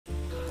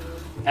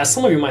As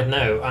some of you might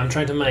know, I'm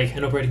trying to make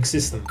an operating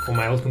system for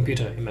my old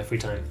computer in my free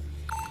time.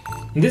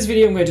 In this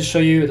video I'm going to show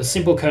you the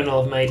simple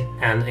kernel I've made,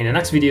 and in the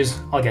next videos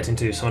I'll get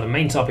into some of the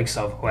main topics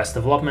of OS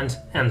development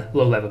and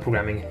low-level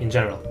programming in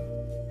general.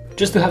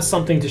 Just to have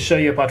something to show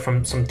you apart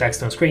from some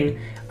text on screen,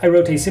 I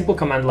wrote a simple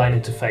command line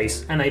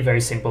interface and a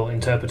very simple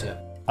interpreter.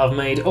 I've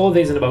made all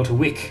these in about a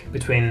week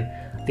between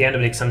the end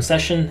of the exam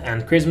session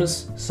and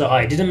Christmas, so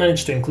I didn't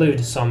manage to include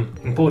some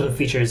important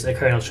features a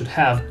kernel should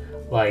have,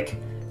 like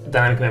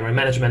dynamic memory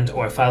management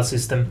or a file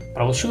system,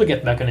 but I will surely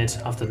get back on it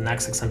after the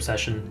next exam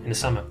session in the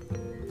summer.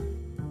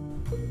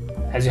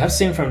 As you have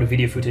seen from the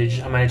video footage,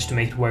 I managed to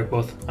make it work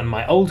both on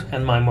my old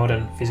and my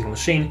modern physical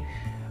machine,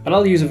 but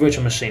I'll use a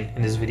virtual machine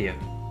in this video.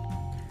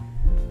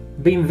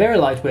 Being very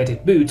lightweight,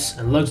 it boots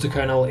and loads the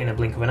kernel in a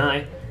blink of an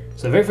eye,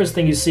 so the very first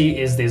thing you see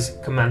is this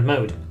command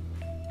mode.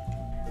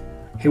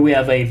 Here we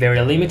have a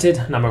very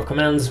limited number of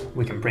commands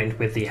we can print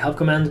with the help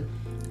command.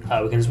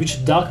 We can switch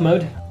to dark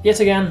mode. Yet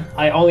again,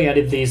 I only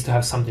added these to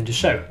have something to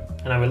show,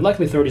 and I will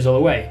likely throw these all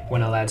away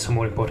when I'll add some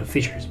more important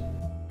features.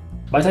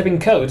 By typing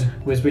code,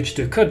 we switch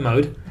to code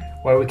mode,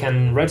 where we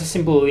can write a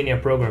simple linear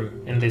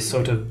program in this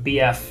sort of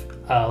BF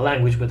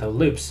language without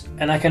loops.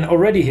 And I can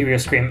already hear you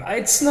scream,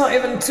 "It's not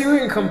even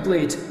Turing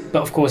complete!"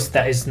 But of course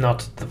that is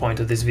not the point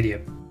of this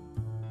video.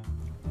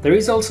 There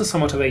is also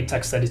somewhat of a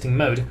text editing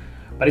mode,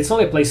 but it's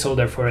only a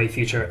placeholder for a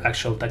future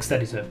actual text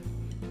editor.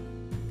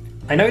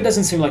 I know it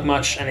doesn't seem like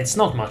much, and it's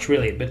not much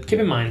really, but keep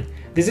in mind,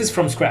 this is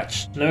from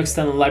scratch, no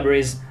external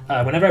libraries.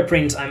 Whenever I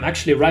print, I'm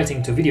actually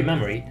writing to video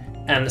memory,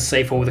 and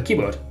save for the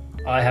keyboard.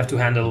 I have to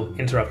handle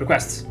interrupt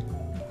requests.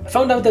 I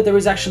found out that there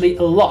is actually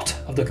a lot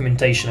of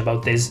documentation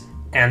about this,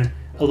 and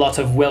a lot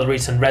of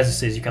well-written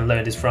recipes you can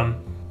learn this from.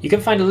 You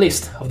can find a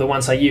list of the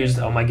ones I used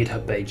on my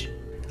GitHub page.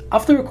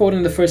 After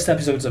recording the first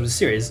episodes of the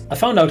series, I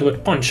found out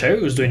about Poncho,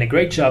 who's doing a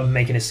great job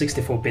making a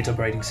 64-bit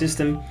operating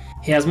system.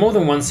 He has more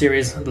than one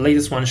series, the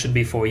latest one should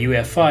be for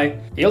UEFI.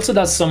 He also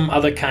does some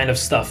other kind of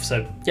stuff,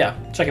 so yeah,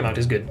 check him out,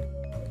 he's good.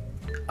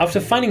 After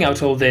finding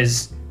out all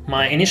this,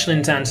 my initial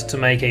intent to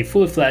make a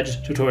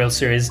fully-fledged tutorial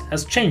series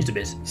has changed a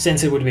bit,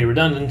 since it would be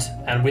redundant,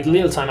 and with the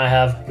little time I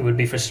have, it would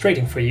be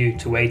frustrating for you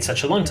to wait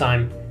such a long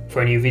time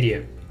for a new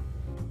video.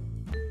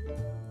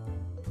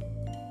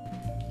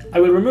 I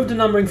will remove the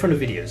numbering from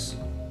the videos.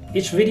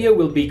 Each video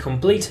will be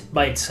complete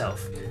by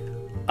itself.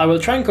 I will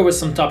try and cover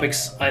some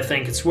topics I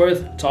think it's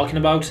worth talking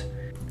about,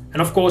 and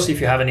of course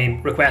if you have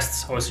any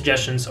requests or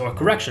suggestions or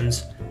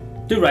corrections,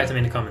 do write them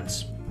in the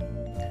comments.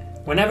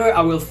 Whenever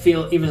I will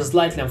feel even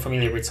slightly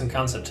unfamiliar with some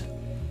concept,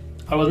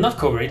 I will not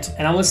cover it,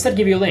 and I will instead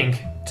give you a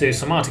link to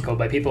some article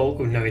by people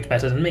who know it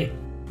better than me.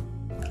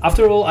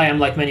 After all, I am,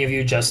 like many of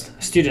you, just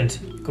a student.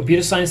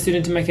 Computer science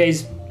student in my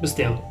case, but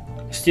still,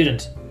 a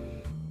student.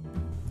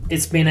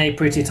 It's been a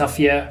pretty tough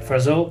year for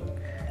us all,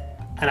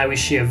 and I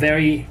wish you a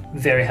very,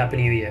 very happy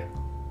new year.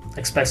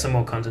 Expect some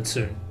more content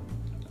soon.